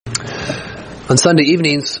On Sunday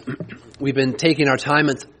evenings, we've been taking our time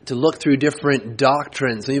to look through different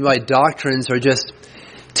doctrines. Maybe by doctrines are just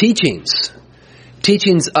teachings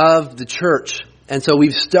of the church. And so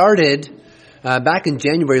we've started back in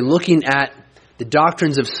January looking at the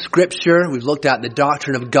doctrines of Scripture. We've looked at the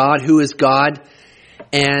doctrine of God, who is God.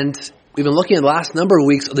 And we've been looking at the last number of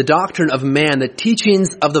weeks at the doctrine of man, the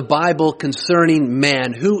teachings of the Bible concerning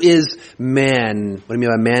man. Who is man? What do you mean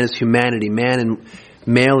by man is humanity? Man and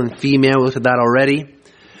male and female. We looked at that already.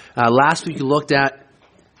 Last week we looked at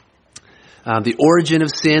the origin of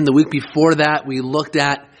sin. The week before that we looked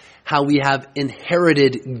at how we have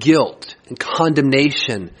inherited guilt and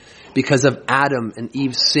condemnation because of Adam and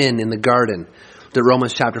Eve's sin in the garden. To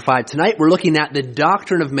Romans chapter 5. Tonight we're looking at the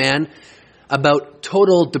doctrine of man about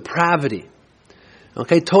total depravity.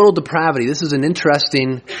 Okay, total depravity. This is an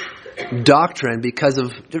interesting doctrine because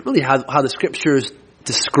of really how the Scriptures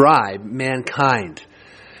describe mankind.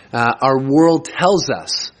 Our world tells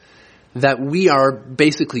us that we are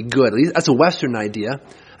basically good. At least that's a Western idea.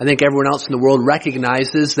 I think everyone else in the world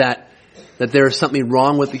recognizes that there is something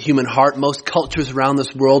wrong with the human heart. Most cultures around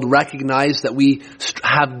this world recognize that we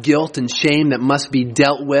have guilt and shame that must be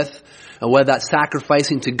dealt with, whether that's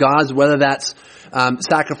sacrificing to gods, whether that's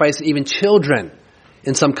sacrificing even children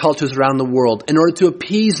in some cultures around the world in order to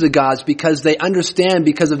appease the gods because they understand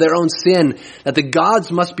because of their own sin that the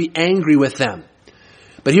gods must be angry with them.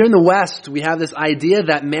 But here in the West, we have this idea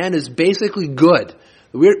that man is basically good.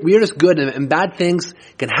 We're just good, and bad things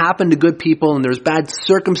can happen to good people, and there's bad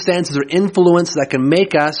circumstances or influence that can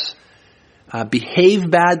make us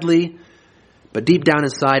behave badly. But deep down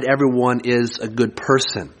inside, everyone is a good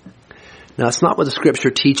person. Now, it's not what the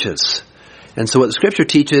Scripture teaches. And so what the Scripture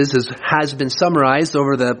teaches has been summarized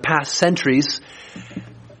over the past centuries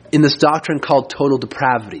in this doctrine called total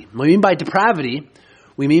depravity. What we mean by depravity,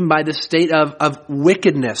 we mean by the state of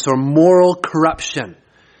wickedness or moral corruption.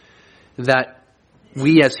 That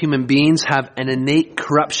we as human beings have an innate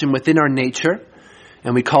corruption within our nature,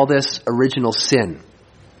 and we call this original sin.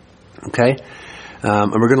 Okay?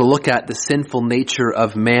 And we're going to look at the sinful nature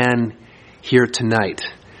of man here tonight.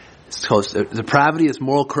 It's called depravity, it's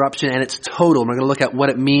moral corruption, and it's total. And we're going to look at what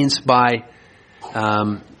it means by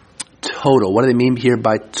total. What do they mean here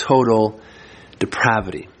by total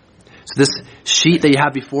depravity? So this sheet that you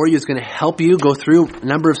have before you is going to help you go through a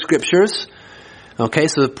number of scriptures. Okay,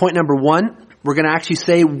 so point number one, we're going to actually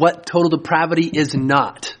say what total depravity is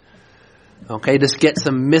not. Okay, just get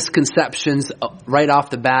some misconceptions right off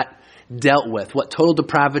the bat dealt with. What total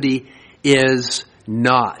depravity is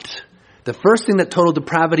not. The first thing that total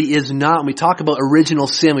depravity is not, when we talk about original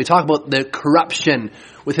sin, we talk about the corruption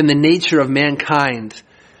within the nature of mankind.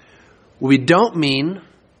 What we don't mean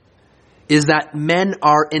is that men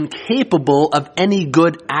are incapable of any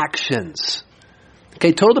good actions.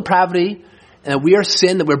 Okay, total depravity, we are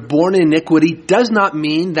sin, that we're born in iniquity, does not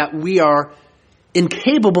mean that we are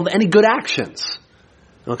incapable of any good actions.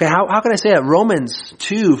 Okay, how can I say that? Romans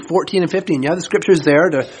 2:14 and 15. You have the scriptures there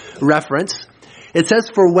to reference. It says,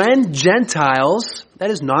 "For when Gentiles," that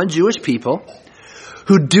is non-Jewish people,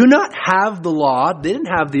 "who do not have the law," they didn't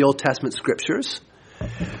have the Old Testament scriptures,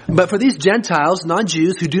 but for these Gentiles,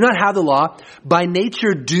 non-Jews, who do not have the law, by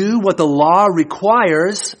nature do what the law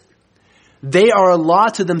requires, they are a law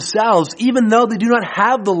to themselves, even though they do not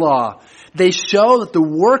have the law. They show that the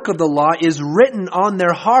work of the law is written on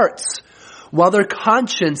their hearts, while their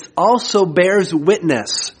conscience also bears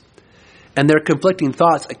witness, and their conflicting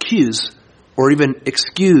thoughts accuse or even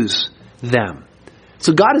excuse them.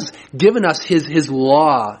 So God has given us His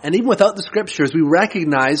law, and even without the scriptures, we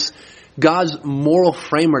recognize God's moral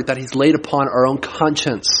framework that He's laid upon our own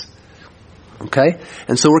conscience. Okay?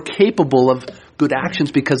 And so we're capable of good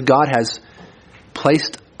actions because God has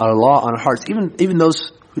placed a law on our hearts, even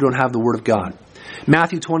those who don't have the Word of God.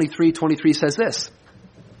 Matthew 23:23 says this.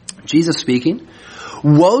 Jesus speaking,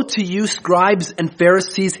 "Woe to you, scribes and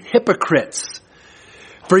Pharisees, hypocrites!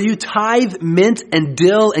 For you tithe mint and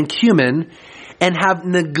dill and cumin, and have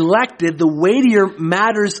neglected the weightier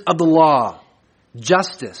matters of the law,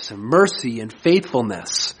 justice and mercy and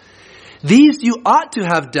faithfulness. These you ought to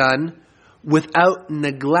have done without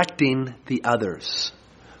neglecting the others."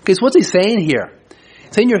 Okay, so what's he saying here?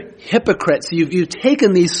 He's saying you're hypocrites. You've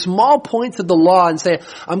taken these small points of the law and say,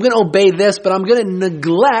 I'm going to obey this, but I'm going to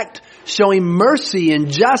neglect showing mercy and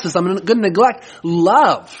justice. I'm going to neglect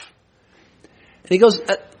love. And he goes,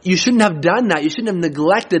 you shouldn't have done that. You shouldn't have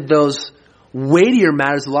neglected those weightier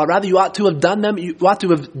matters of the law. Rather, you ought to have done them. You ought to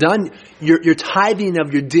have done your tithing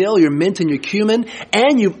of your dill, your mint, and your cumin,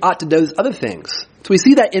 and you ought to do those other things. So we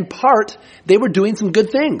see that in part, they were doing some good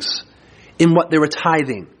things in what they were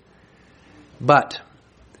tithing. But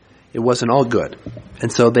It wasn't all good.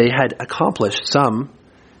 And so they had accomplished some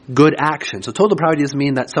good action. So total depravity doesn't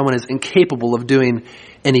mean that someone is incapable of doing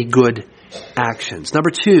any good actions. Number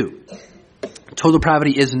 2, total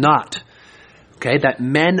depravity is not, that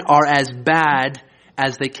men are as bad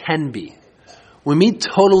as they can be. When we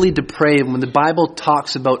totally depraved, when the Bible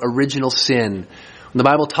talks about original sin, when the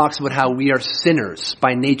Bible talks about how we are sinners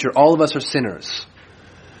by nature, all of us are sinners.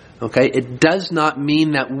 It does not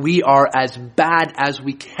mean that we are as bad as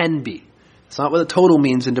we can be. It's not what the total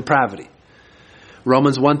means in depravity.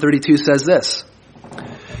 Romans 1:32 says this,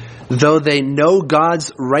 though they know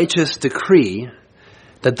God's righteous decree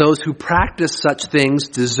that those who practice such things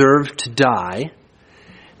deserve to die,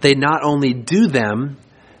 they not only do them,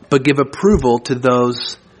 but give approval to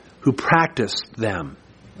those who practice them.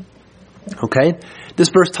 This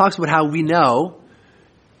verse talks about how we know,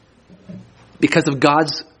 because of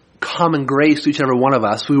God's common grace to each and every one of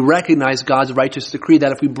us, we recognize God's righteous decree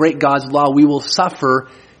that if we break God's law, we will suffer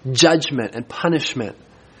judgment and punishment.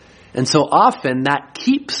 And so often that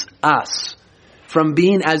keeps us from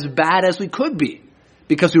being as bad as we could be,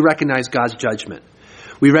 because we recognize God's judgment.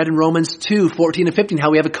 We read in Romans 2:14 and 15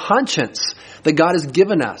 how we have a conscience that God has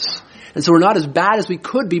given us. And so we're not as bad as we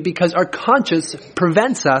could be because our conscience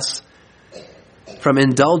prevents us from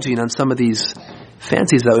indulging on some of these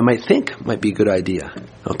fancies that we might think might be a good idea.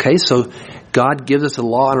 So God gives us a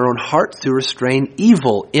law in our own hearts to restrain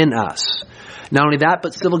evil in us. Not only that,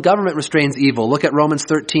 but civil government restrains evil. Look at Romans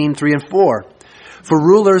 13:3 and 4. For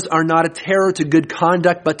rulers are not a terror to good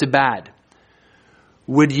conduct, but to bad.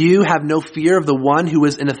 Would you have no fear of the one who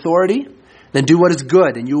is in authority? Then do what is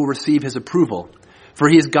good, and you will receive his approval. For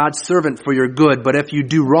he is God's servant for your good. But if you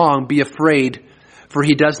do wrong, be afraid, for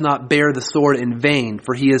he does not bear the sword in vain.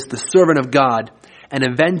 For he is the servant of God, an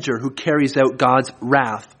avenger who carries out God's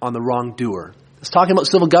wrath on the wrongdoer. It's talking about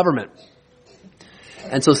civil government.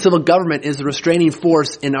 And so civil government is a restraining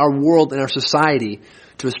force in our world, in our society,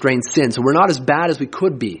 to restrain sin. So we're not as bad as we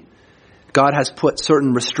could be. God has put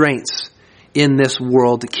certain restraints in this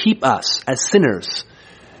world to keep us as sinners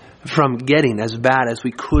from getting as bad as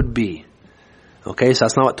we could be. So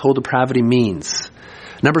that's not what total depravity means.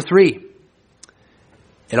 Number 3,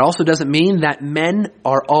 it also doesn't mean that men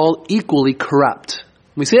are all equally corrupt.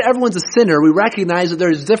 When we say everyone's a sinner, we recognize that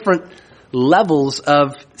there's different levels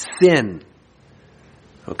of sin.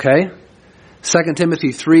 2 Timothy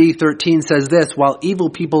 3:13 says this, while evil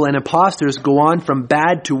people and impostors go on from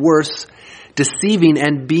bad to worse, deceiving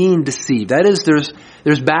and being deceived. That is,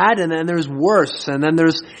 there's bad and then there's worse, and then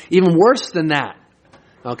there's even worse than that.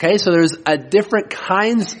 So there's different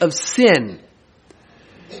kinds of sin.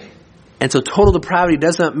 And so total depravity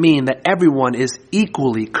does not mean that everyone is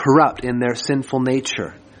equally corrupt in their sinful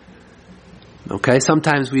nature.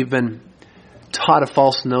 Sometimes we've been taught a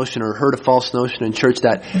false notion or heard a false notion in church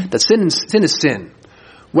that sin is sin.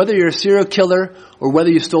 Whether you're a serial killer or whether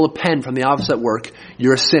you stole a pen from the office at work,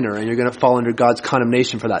 you're a sinner and you're going to fall under God's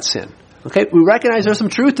condemnation for that sin. We recognize there's some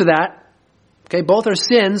truth to that. Both are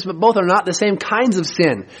sins, but both are not the same kinds of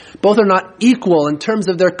sin. Both are not equal in terms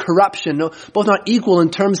of their corruption. No, both not equal in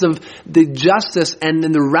terms of the justice and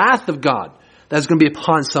the wrath of God that's going to be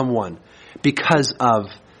upon someone because of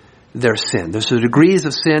their sin. There's degrees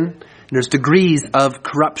of sin and there's degrees of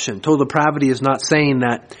corruption. Total depravity is not saying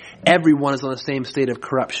that everyone is on the same state of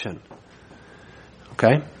corruption.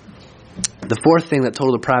 The fourth thing that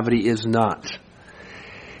total depravity is not,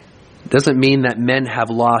 doesn't mean that men have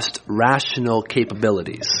lost rational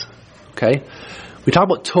capabilities. We talk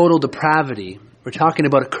about total depravity. We're talking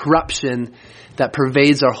about a corruption that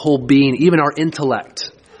pervades our whole being, even our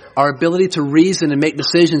intellect. Our ability to reason and make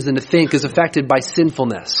decisions and to think is affected by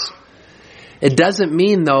sinfulness. It doesn't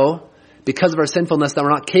mean, though, because of our sinfulness, that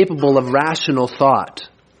we're not capable of rational thought.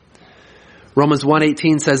 Romans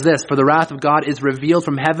 1:18 says this, for the wrath of God is revealed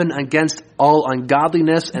from heaven against all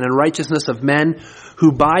ungodliness and unrighteousness of men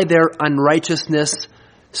who by their unrighteousness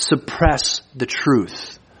suppress the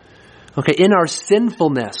truth. In our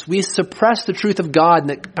sinfulness, we suppress the truth of God. And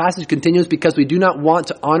the passage continues because we do not want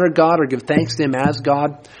to honor God or give thanks to him as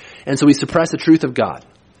God. And so we suppress the truth of God.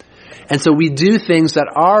 And so we do things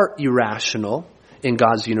that are irrational in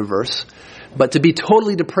God's universe. But to be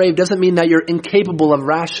totally depraved doesn't mean that you're incapable of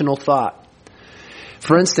rational thought.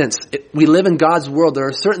 For instance, we live in God's world. There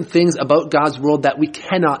are certain things about God's world that we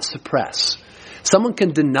cannot suppress. Someone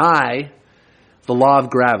can deny the law of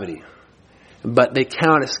gravity, but they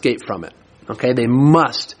cannot escape from it. They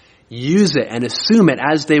must use it and assume it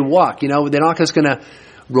as they walk. They're not just going to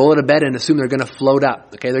roll out of bed and assume they're going to float up.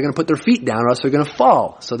 They're going to put their feet down or else they're going to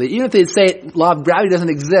fall. So even if they say law of gravity doesn't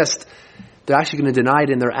exist, they're actually going to deny it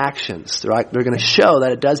in their actions. They're going to show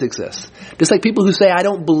that it does exist. Just like people who say, I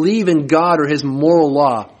don't believe in God or his moral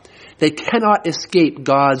law. They cannot escape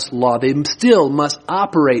God's law. They still must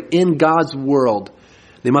operate in God's world.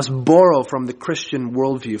 They must borrow from the Christian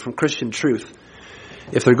worldview, from Christian truth,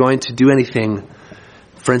 if they're going to do anything,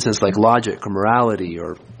 for instance, like logic or morality,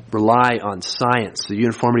 or rely on science, the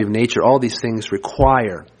uniformity of nature. All these things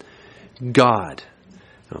require God.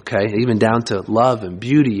 Okay, even down to love and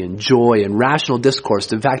beauty and joy and rational discourse.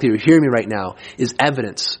 The fact that you're hearing me right now is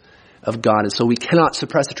evidence of God. And so we cannot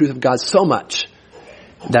suppress the truth of God so much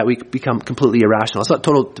that we become completely irrational. That's what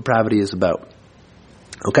total depravity is about.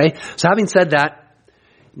 Okay, so having said that,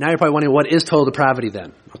 now you're probably wondering, what is total depravity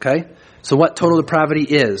then? Okay, so what total depravity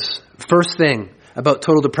is. First thing about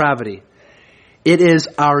total depravity, it is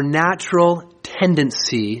our natural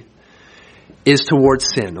tendency is towards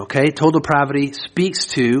sin, okay? Total depravity speaks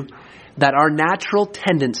to that our natural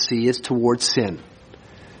tendency is towards sin.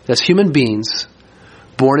 As human beings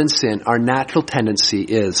born in sin, our natural tendency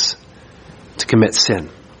is to commit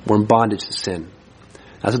sin. We're in bondage to sin.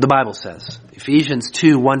 That's what the Bible says. Ephesians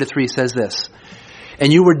 2, 1-3 says this.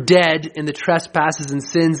 And you were dead in the trespasses and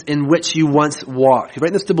sins in which you once walked. He's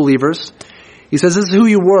writing this to believers. He says this is who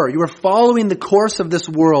you were. You were following the course of this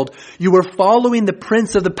world. You were following the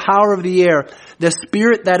prince of the power of the air, the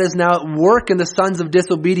spirit that is now at work in the sons of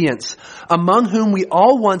disobedience, among whom we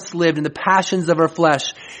all once lived in the passions of our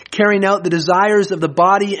flesh, carrying out the desires of the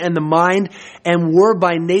body and the mind, and were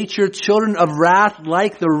by nature children of wrath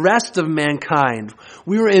like the rest of mankind.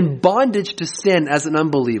 We were in bondage to sin as an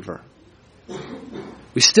unbeliever.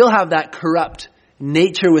 We still have that corrupt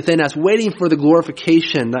nature within us, waiting for the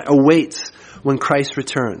glorification that awaits when Christ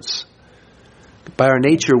returns. By our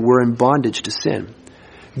nature, we're in bondage to sin.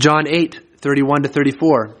 John 8,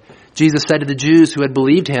 31-34. Jesus said to the Jews who had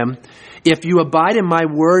believed him, if you abide in my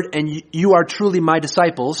word, and you are truly my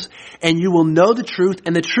disciples, and you will know the truth,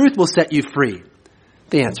 and the truth will set you free.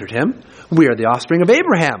 They answered him, we are the offspring of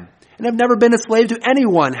Abraham, and have never been enslaved to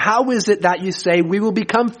anyone. How is it that you say we will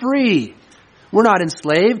become free? We're not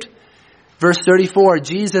enslaved. Verse 34,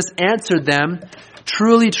 Jesus answered them,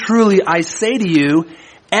 truly, truly, I say to you,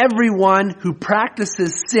 everyone who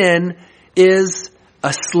practices sin is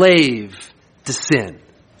a slave to sin.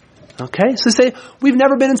 Okay? So say, we've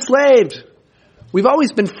never been enslaved. We've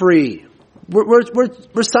always been free.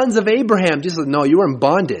 We're sons of Abraham. Jesus said, no, you are in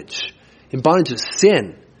bondage to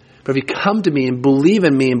sin. But if you come to me and believe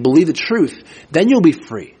in me and believe the truth, then you'll be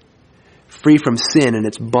free. Free from sin and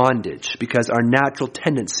its bondage, because our natural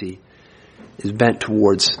tendency is bent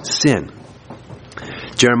towards sin.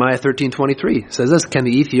 Jeremiah 13:23 says this, can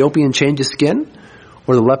the Ethiopian change his skin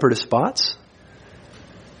or the leopard his spots?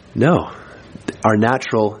 No. Our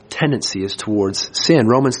natural tendency is towards sin.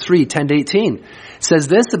 Romans 3:10-18 says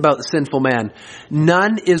this about the sinful man.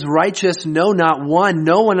 None is righteous, no, not one.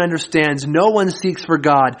 No one understands. No one seeks for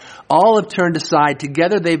God. All have turned aside.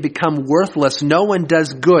 Together they've become worthless. No one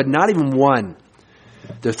does good, not even one.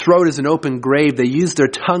 Their throat is an open grave. They use their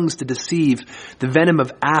tongues to deceive. The venom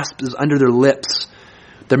of asps is under their lips.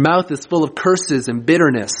 Their mouth is full of curses and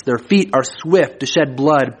bitterness. Their feet are swift to shed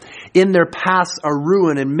blood. In their paths are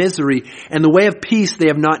ruin and misery, and the way of peace they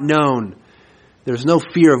have not known. There's no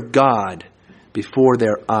fear of God before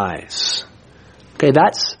their eyes. Okay,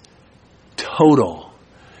 that's total.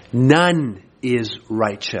 None is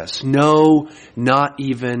righteous. No, not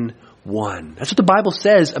even one. That's what the Bible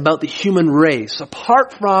says about the human race.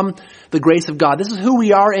 Apart from the grace of God. This is who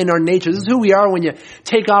we are in our nature. This is who we are when you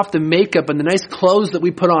take off the makeup and the nice clothes that we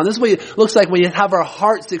put on. This is what it looks like when you have our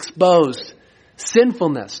hearts exposed.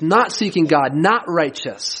 Sinfulness, not seeking God, not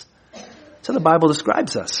righteous. That's how the Bible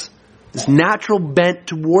describes us. This natural bent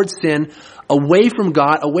towards sin, away from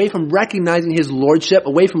God, away from recognizing his lordship,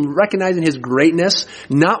 away from recognizing his greatness,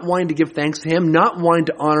 not wanting to give thanks to him, not wanting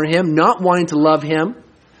to honor him, not wanting to love him.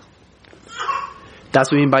 That's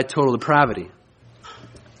what we mean by total depravity.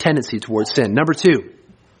 Tendency towards sin. Number 2.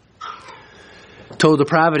 Total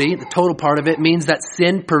depravity, the total part of it, means that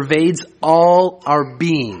sin pervades all our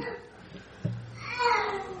being.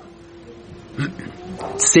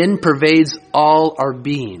 Sin pervades all our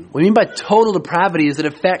being. What we mean by total depravity is it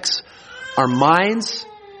affects our minds,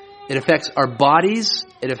 it affects our bodies,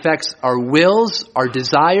 it affects our wills, our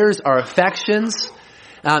desires, our affections.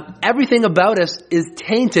 Everything about us is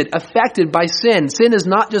tainted, affected by sin. Sin is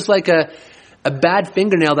not just like a bad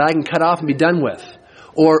fingernail that I can cut off and be done with.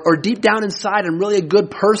 Or deep down inside, I'm really a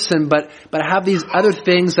good person, but I have these other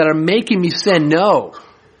things that are making me sin. No.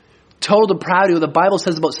 Total depravity, what the Bible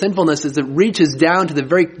says about sinfulness is it reaches down to the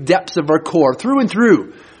very depths of our core. Through and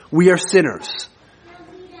through, we are sinners.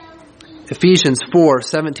 Ephesians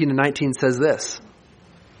 4:17-19 says this.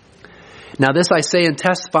 Now this I say and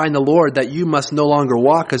testify in the Lord, that you must no longer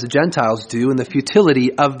walk as the Gentiles do in the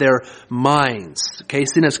futility of their minds. Okay,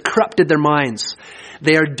 sin has corrupted their minds.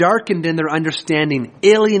 They are darkened in their understanding,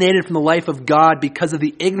 alienated from the life of God because of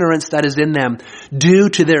the ignorance that is in them, due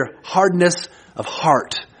to their hardness of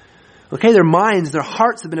heart. Okay, their minds, their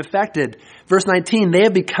hearts have been affected. Verse 19, they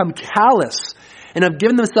have become callous and have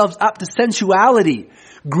given themselves up to sensuality,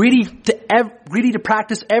 greedy to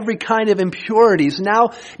practice every kind of impurity. So now,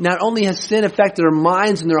 not only has sin affected their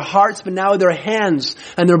minds and their hearts, but now their hands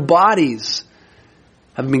and their bodies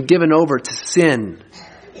have been given over to sin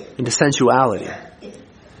and to sensuality.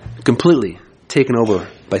 Completely taken over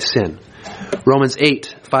by sin. Romans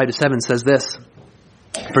 8:5-7 says this.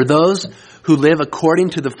 For those who live according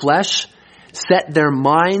to the flesh set their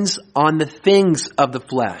minds on the things of the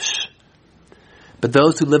flesh. But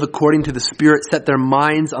those who live according to the Spirit set their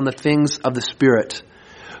minds on the things of the Spirit.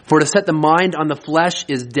 For to set the mind on the flesh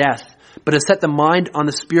is death, but to set the mind on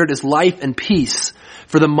the Spirit is life and peace.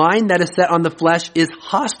 For the mind that is set on the flesh is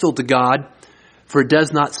hostile to God, for it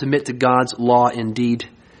does not submit to God's law. Indeed,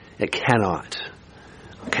 it cannot.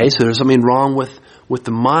 Okay, so there's something wrong with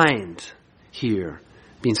the mind here.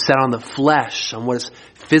 Being set on the flesh, on what is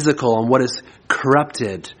physical, on what is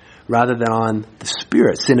corrupted, rather than on the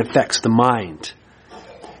Spirit. Sin affects the mind.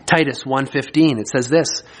 Titus 1:15, it says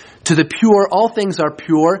this, to the pure all things are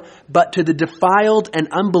pure, but to the defiled and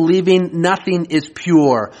unbelieving nothing is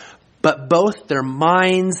pure, but both their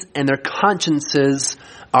minds and their consciences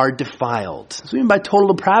are defiled. So even by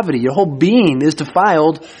total depravity, your whole being is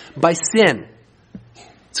defiled by sin.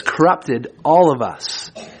 It's corrupted all of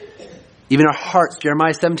us. Even our hearts,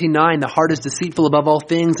 Jeremiah 17:9, the heart is deceitful above all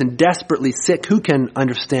things and desperately sick. Who can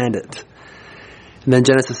understand it? And then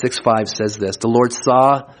Genesis 6:5 says this, the Lord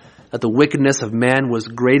saw that the wickedness of man was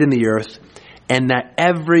great in the earth, and that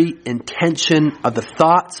every intention of the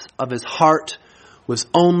thoughts of his heart was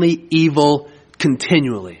only evil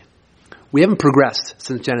continually. We haven't progressed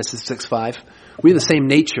since Genesis 6:5. We have the same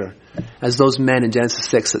nature as those men in Genesis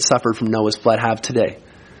 6 that suffered from Noah's flood have today.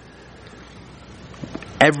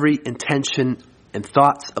 Every intention and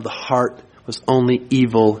thoughts of the heart was only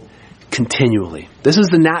evil continually. This is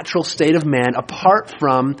the natural state of man apart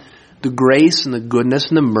from the grace and the goodness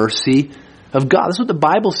and the mercy of God. This is what the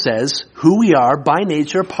Bible says, who we are by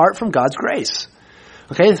nature apart from God's grace.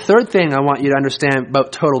 Okay, the third thing I want you to understand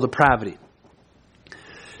about total depravity.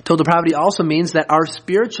 Total depravity also means that our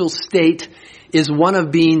spiritual state is one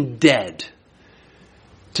of being dead.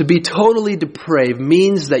 To be totally depraved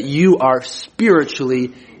means that you are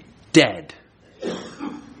spiritually dead.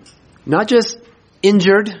 Not just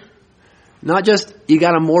injured, not just you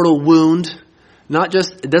got a mortal wound, not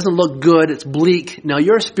just it doesn't look good, it's bleak. No,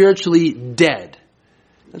 you're spiritually dead.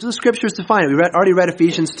 That's what the scriptures define it. We already read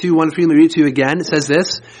Ephesians 2:1-3. Let me read it to you again. It says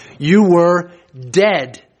this, you were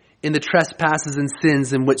dead in the trespasses and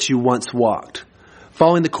sins in which you once walked,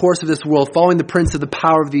 following the course of this world, following the prince of the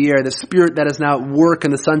power of the air, the spirit that is now at work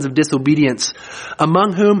in the sons of disobedience,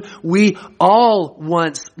 among whom we all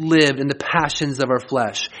once lived in the passions of our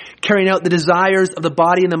flesh, carrying out the desires of the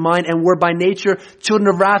body and the mind, and were by nature children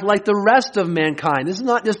of wrath like the rest of mankind. This is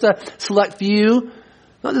not just a select few,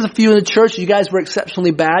 not just a few in the church. You guys were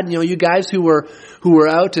exceptionally bad. You know, you guys who were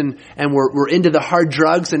out and were into the hard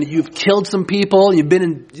drugs, and you've killed some people, you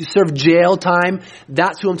served jail time.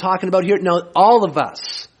 That's who I'm talking about here. No, all of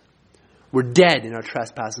us were dead in our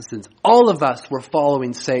trespasses and sins. All of us were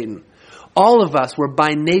following Satan. All of us were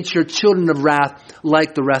by nature children of wrath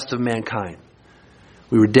like the rest of mankind.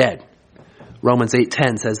 We were dead. Romans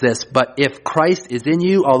 8:10 says this, but if Christ is in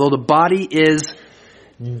you, although the body is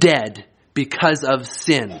dead because of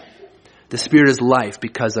sin, the spirit is life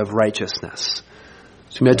because of righteousness.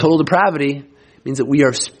 So total depravity means that we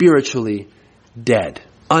are spiritually dead,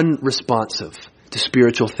 unresponsive to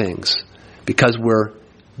spiritual things because we're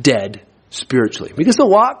dead spiritually. We can still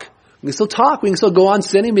walk, we can still talk, we can still go on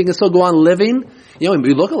sinning, we can still go on living. You know,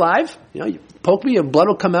 we look alive. You know, you poke me, your blood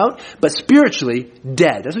will come out, but spiritually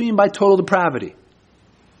dead. That's what we mean by total depravity.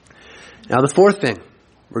 Now the fourth thing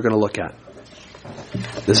we're going to look at.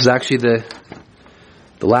 This is actually the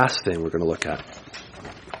last thing we're going to look at.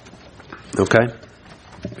 Okay?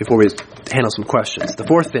 Before we handle some questions. The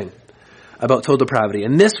fourth thing about total depravity,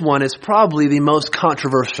 and this one is probably the most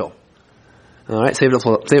controversial. All right, save it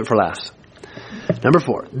for last. Number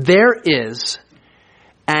 4. There is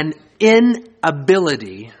an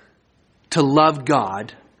inability to love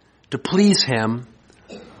God, to please Him,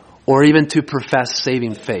 or even to profess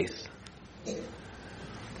saving faith.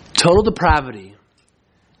 Total depravity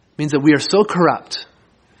means that we are so corrupt,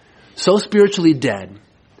 so spiritually dead,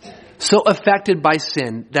 so affected by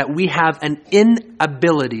sin that we have an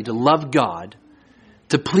inability to love God,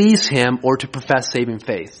 to please Him, or to profess saving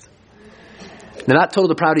faith. Now that total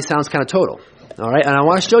depravity sounds kind of total. All right, and I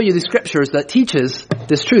want to show you the scriptures that teaches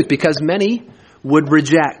this truth, because many would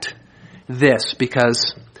reject this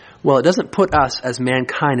because, well, it doesn't put us as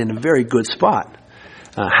mankind in a very good spot,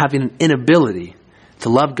 having an inability to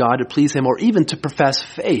love God, to please Him, or even to profess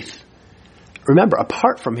faith. Remember,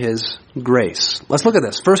 apart from His grace. Let's look at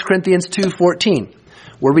this. 1 Corinthians 2:14.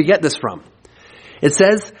 Where do we get this from? It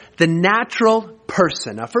says, the natural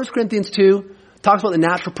person. Now, 1 Corinthians 2 talks about the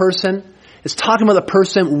natural person. It's talking about the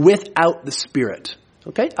person without the Spirit.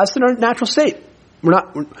 Okay? Us in our natural state. We're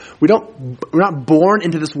not born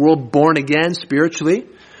into this world born again spiritually.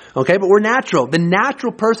 Okay? But we're natural. The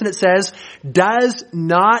natural person, it says, does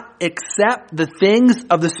not accept the things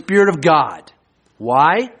of the Spirit of God.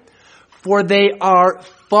 Why? For they are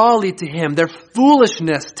folly to him. They're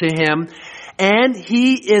foolishness to him. And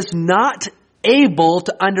he is not able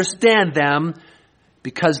to understand them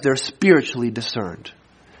because they're spiritually discerned.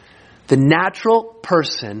 The natural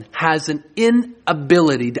person has an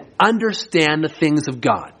inability to understand the things of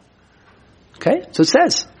God. Okay? So it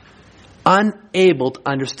says, unable to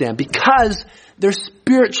understand because they're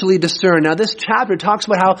spiritually discerned. Now this chapter talks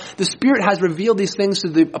about how the Spirit has revealed these things to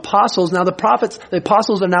the apostles. Now the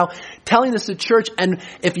apostles are now telling this to the church, and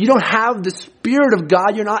if you don't have the Spirit of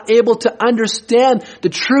God, you're not able to understand the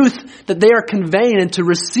truth that they are conveying and to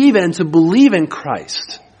receive it and to believe in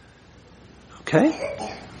Christ.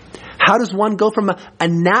 Okay? How does one go from a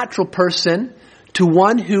natural person to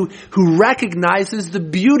one who recognizes the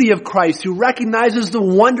beauty of Christ, who recognizes the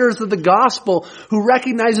wonders of the gospel, who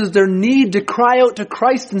recognizes their need to cry out to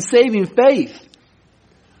Christ in saving faith?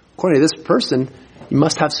 According to this person, you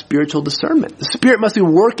must have spiritual discernment. The Spirit must be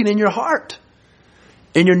working in your heart.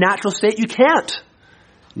 In your natural state, you can't.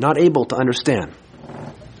 Not able to understand.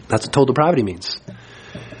 That's what total depravity means.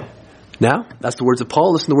 Now, that's the words of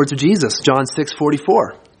Paul. Listen to the words of Jesus. John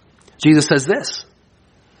 6:44. Jesus says this.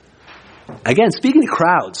 Again, speaking to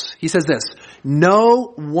crowds, he says this,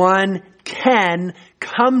 no one can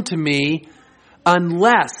come to me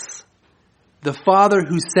unless the Father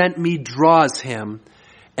who sent me draws him,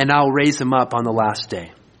 and I'll raise him up on the last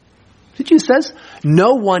day. See what Jesus says?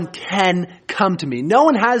 No one can come to me. No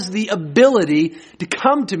one has the ability to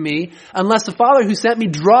come to me unless the Father who sent me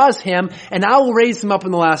draws him, and I will raise him up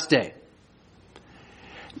on the last day.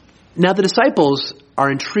 Now the disciples are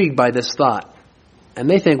intrigued by this thought. And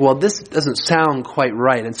they think, well, this doesn't sound quite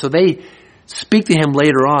right. And so they speak to him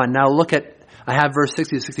later on. Now look at, I have verse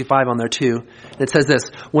 60 to 65 on there too. And it says this,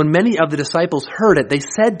 when many of the disciples heard it, they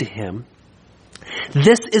said to him,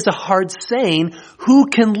 this is a hard saying. Who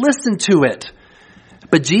can listen to it?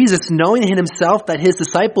 But Jesus, knowing in himself that his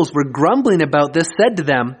disciples were grumbling about this, said to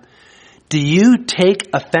them, do you take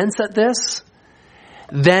offense at this?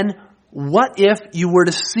 Then what if you were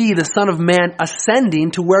to see the Son of Man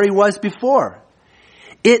ascending to where he was before?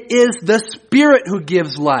 It is the Spirit who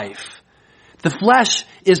gives life. The flesh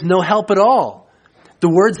is no help at all.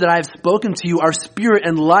 The words that I have spoken to you are spirit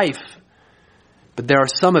and life. But there are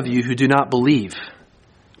some of you who do not believe.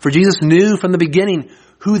 For Jesus knew from the beginning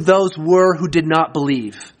who those were who did not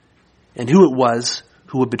believe, and who it was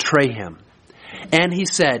who would betray him. And he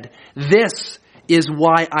said, this is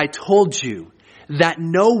why I told you that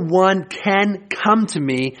no one can come to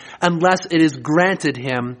me unless it is granted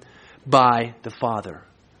him by the Father.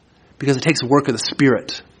 Because it takes the work of the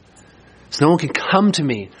Spirit. So no one can come to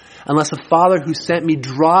me unless the Father who sent me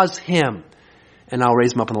draws him, and I'll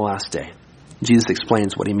raise him up on the last day. Jesus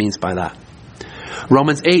explains what he means by that.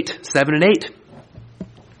 Romans 8:7 and 8.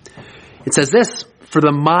 It says this, for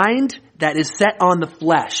the mind that is set on the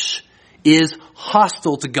flesh is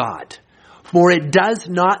hostile to God, for it does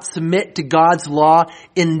not submit to God's law.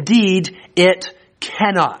 Indeed, it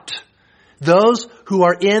cannot. Those who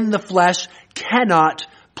are in the flesh cannot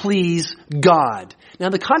please God. Now,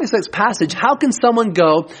 in the context of this passage, how can someone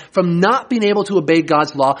go from not being able to obey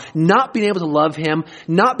God's law, not being able to love him,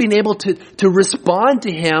 not being able to respond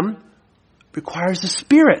to him? Requires the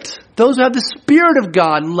Spirit. Those who have the Spirit of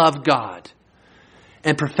God love God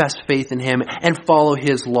and profess faith in him and follow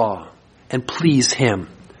his law and please him.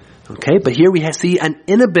 Okay, but here we see an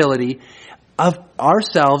inability of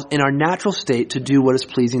ourselves in our natural state to do what is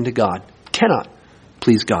pleasing to God. Cannot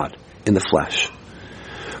please God in the flesh.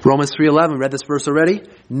 Romans 3:11, read this verse already.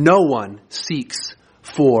 No one seeks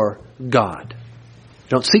for God. We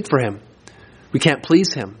don't seek for him. We can't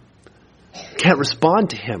please him. We can't respond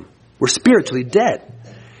to him. We're spiritually dead.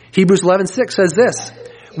 Hebrews 11:6 says this,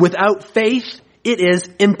 without faith it is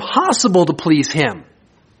impossible to please him.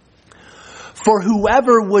 For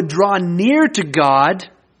whoever would draw near to God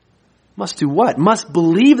must do what? Must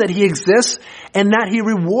believe that he exists and that he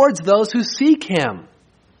rewards those who seek him.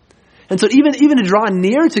 And so even to draw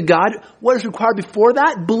near to God, what is required before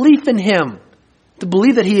that? Belief in him. To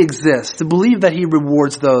believe that he exists. To believe that he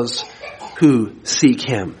rewards those who seek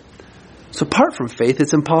him. So apart from faith,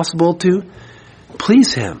 it's impossible to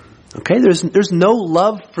please him. Okay? There's no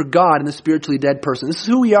love for God in the spiritually dead person. This is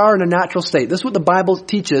who we are in a natural state. This is what the Bible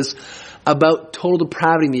teaches about total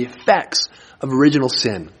depravity and the effects of original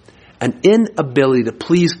sin. An inability to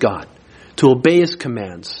please God, to obey his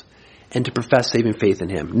commands, and to profess saving faith in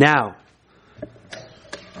him. Now,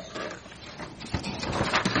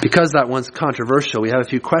 because that one's controversial, we have a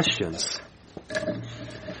few questions.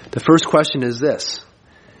 The first question is this.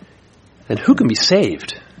 And who can be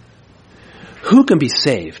saved? Who can be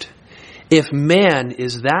saved if man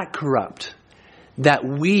is that corrupt that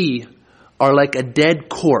we are like a dead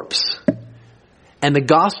corpse and the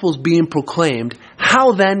gospel is being proclaimed?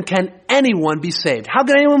 How then can anyone be saved? How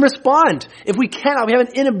can anyone respond? If we cannot, we have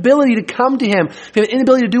an inability to come to him. We have an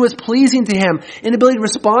inability to do what's pleasing to him. Inability to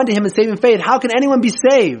respond to him in saving faith. How can anyone be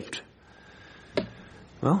saved?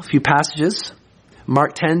 Well, a few passages.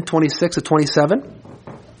 Mark 10, 26 to 27.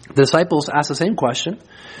 The disciples asked the same question.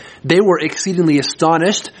 They were exceedingly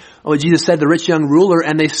astonished at what Jesus said, the rich young ruler,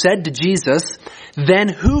 and they said to Jesus, then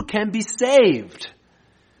who can be saved?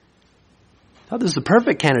 Now, this is the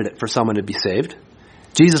perfect candidate for someone to be saved.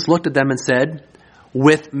 Jesus looked at them and said,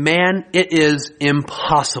 with man it is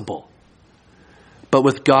impossible, but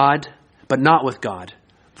not with God,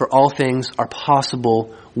 for all things are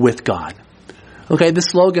possible with God. Okay, this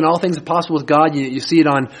slogan, all things are possible with God, you see it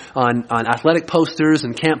on athletic posters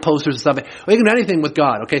and camp posters and stuff. Well, you can do anything with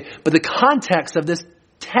God, okay? But the context of this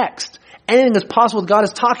text, anything that's possible with God,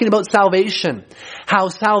 is talking about salvation. How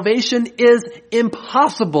salvation is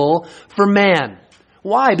impossible for man.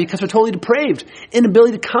 Why? Because we're totally depraved.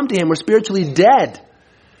 Inability to come to him. We're spiritually dead.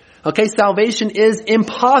 Okay, salvation is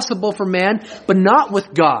impossible for man, but not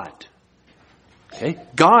with God. Okay,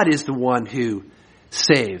 God is the one who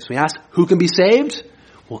saves. We ask, who can be saved?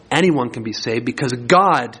 Well, anyone can be saved because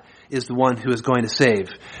God is the one who is going to save.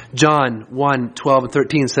 John 1, 12 and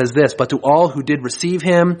 13 says this, but to all who did receive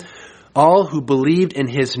him, all who believed in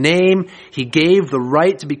his name, he gave the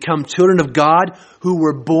right to become children of God who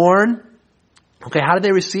were born. Okay, how did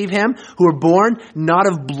they receive him? Who were born not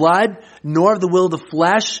of blood, nor of the will of the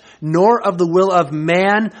flesh, nor of the will of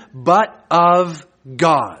man, but of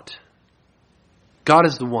God. God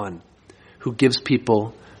is the one who gives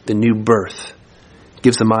people the new birth,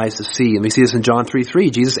 gives them eyes to see. And we see this in John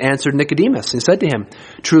 3:3. Jesus answered Nicodemus and said to him,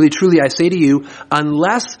 truly, truly, I say to you,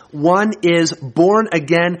 unless one is born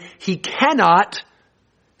again, he cannot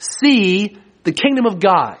see the kingdom of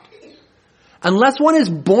God. Unless one is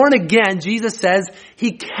born again, Jesus says,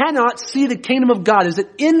 he cannot see the kingdom of God. There's an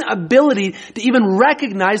inability to even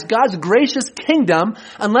recognize God's gracious kingdom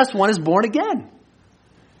unless one is born again.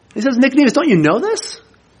 He says, Nicodemus, don't you know this?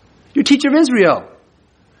 You're a teacher of Israel.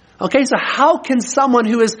 Okay, so how can someone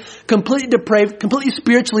who is completely depraved, completely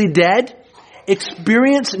spiritually dead,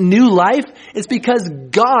 experience new life? It's because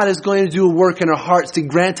God is going to do a work in our hearts to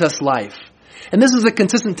grant us life. And this is a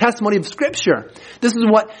consistent testimony of Scripture. This is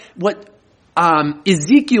what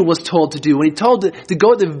Ezekiel was told to do when he told to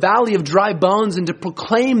go to the valley of dry bones and to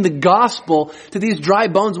proclaim the gospel to these dry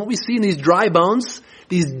bones. What we see in these dry bones,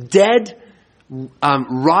 these dead,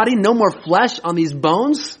 rotting, no more flesh on these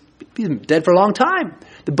bones. He's been dead for a long time.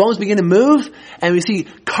 The bones begin to move, and we see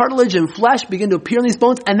cartilage and flesh begin to appear in these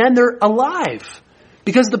bones, and then they're alive.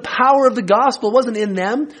 Because the power of the gospel wasn't in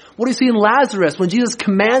them. What do you see in Lazarus? When Jesus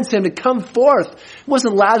commands him to come forth, it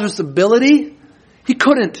wasn't Lazarus' ability. He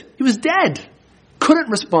couldn't. He was dead. Couldn't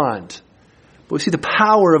respond. But we see the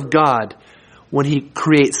power of God when he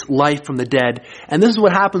creates life from the dead. And this is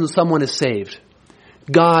what happens when someone is saved.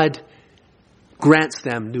 God grants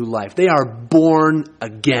them new life. They are born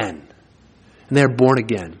again. And they are born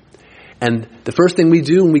again. And the first thing we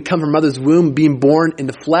do when we come from mother's womb, being born in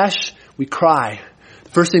the flesh, we cry. The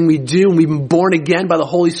first thing we do when we've been born again by the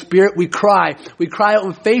Holy Spirit, we cry. We cry out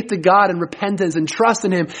in faith to God and repentance and trust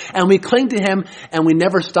in him. And we cling to him, and we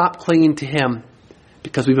never stop clinging to him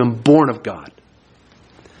because we've been born of God.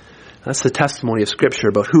 That's the testimony of Scripture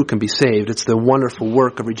about who can be saved. It's the wonderful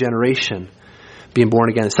work of regeneration, being born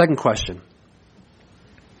again. The second question.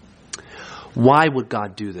 Why would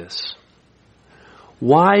God do this?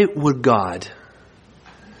 Why would God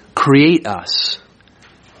create us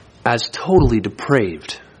as totally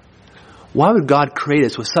depraved? Why would God create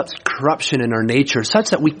us with such corruption in our nature, such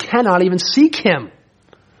that we cannot even seek him?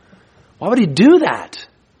 Why would he do that?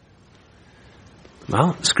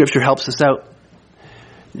 Well, Scripture helps us out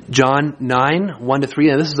John 9, 1-3.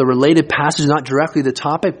 Now, this is a related passage, not directly the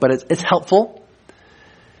topic, but it's helpful.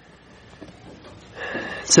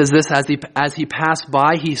 It says this, as he passed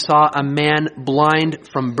by, he saw a man blind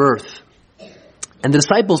from birth. And the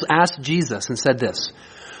disciples asked Jesus and said this,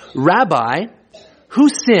 Rabbi, who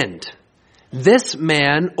sinned, this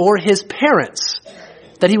man or his parents,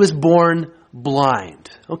 that he was born blind?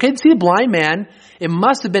 Okay, see the blind man, it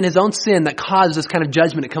must have been his own sin that caused this kind of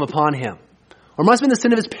judgment to come upon him. Or it must have been the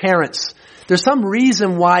sin of his parents. There's some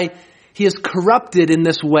reason why he is corrupted in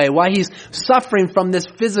this way, why he's suffering from this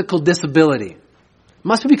physical disability. It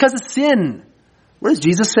must be because of sin. What does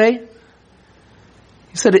Jesus say?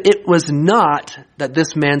 He said it was not that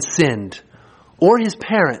this man sinned or his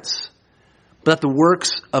parents, but that the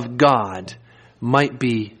works of God might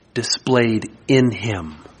be displayed in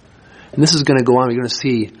him. And this is going to go on. We're going to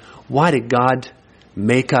see, why did God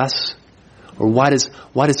make us? Or why does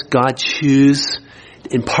God choose,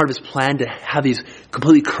 in part of his plan, to have these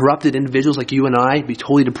completely corrupted individuals like you and I be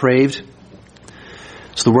totally depraved?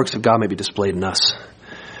 So the works of God may be displayed in us.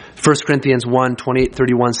 1 Corinthians 1,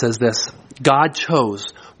 28-31 says this, God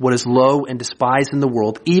chose what is low and despised in the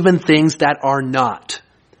world, even things that are not,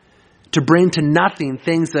 to bring to nothing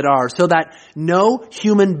things that are, so that no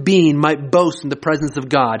human being might boast in the presence of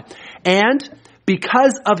God. And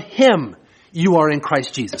because of him, you are in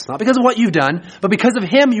Christ Jesus. Not because of what you've done, but because of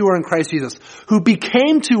him you are in Christ Jesus, who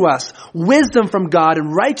became to us wisdom from God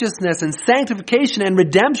and righteousness and sanctification and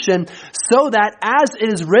redemption, so that as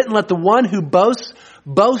it is written, let the one who boasts,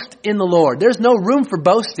 boast in the Lord. There's no room for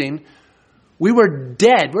boasting. We were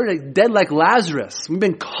dead. We're dead like Lazarus. We've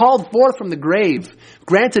been called forth from the grave,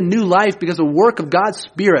 granted new life because of the work of God's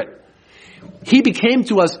Spirit. He became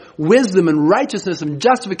to us wisdom and righteousness and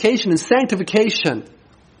justification and sanctification.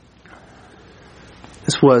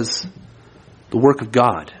 This was the work of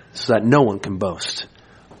God, so that no one can boast.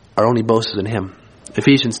 Our only boast is in him.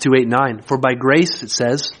 Ephesians 2:8-9. For by grace, it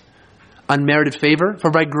says, unmerited favor, for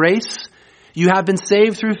by grace you have been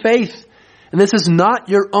saved through faith. And this is not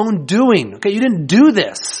your own doing. Okay, you didn't do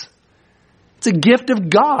this. It's a gift of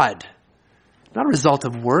God, not a result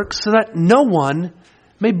of works, so that no one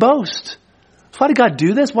may boast. So why did God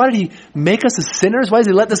do this? Why did he make us as sinners? Why does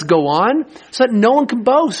he let this go on? So that no one can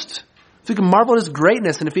boast. So we can marvel at his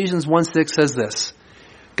greatness. And Ephesians 1:6 says this,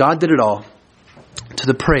 God did it all to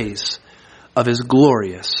the praise of his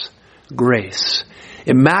glorious grace.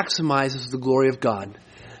 It maximizes the glory of God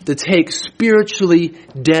to take spiritually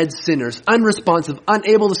dead sinners, unresponsive,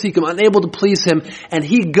 unable to seek him, unable to please him, and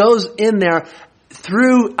he goes in there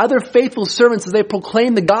through other faithful servants as they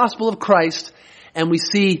proclaim the gospel of Christ, and we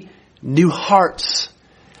see new hearts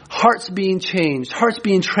being changed, hearts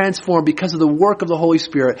being transformed because of the work of the Holy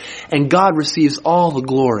Spirit, and God receives all the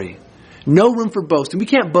glory. No room for boasting. We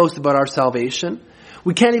can't boast about our salvation.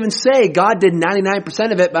 We can't even say God did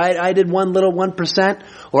 99% of it, but I did one little 1%,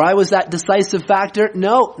 or I was that decisive factor.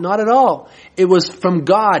 No, not at all. It was from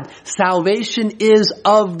God. Salvation is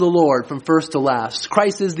of the Lord from first to last.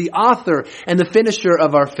 Christ is the author and the finisher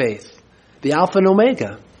of our faith, the Alpha and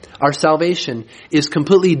Omega. Our salvation is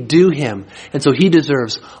completely due him, and so he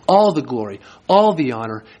deserves all the glory, all the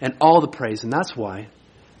honor, and all the praise, and that's why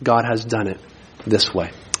God has done it this way.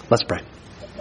 Let's pray.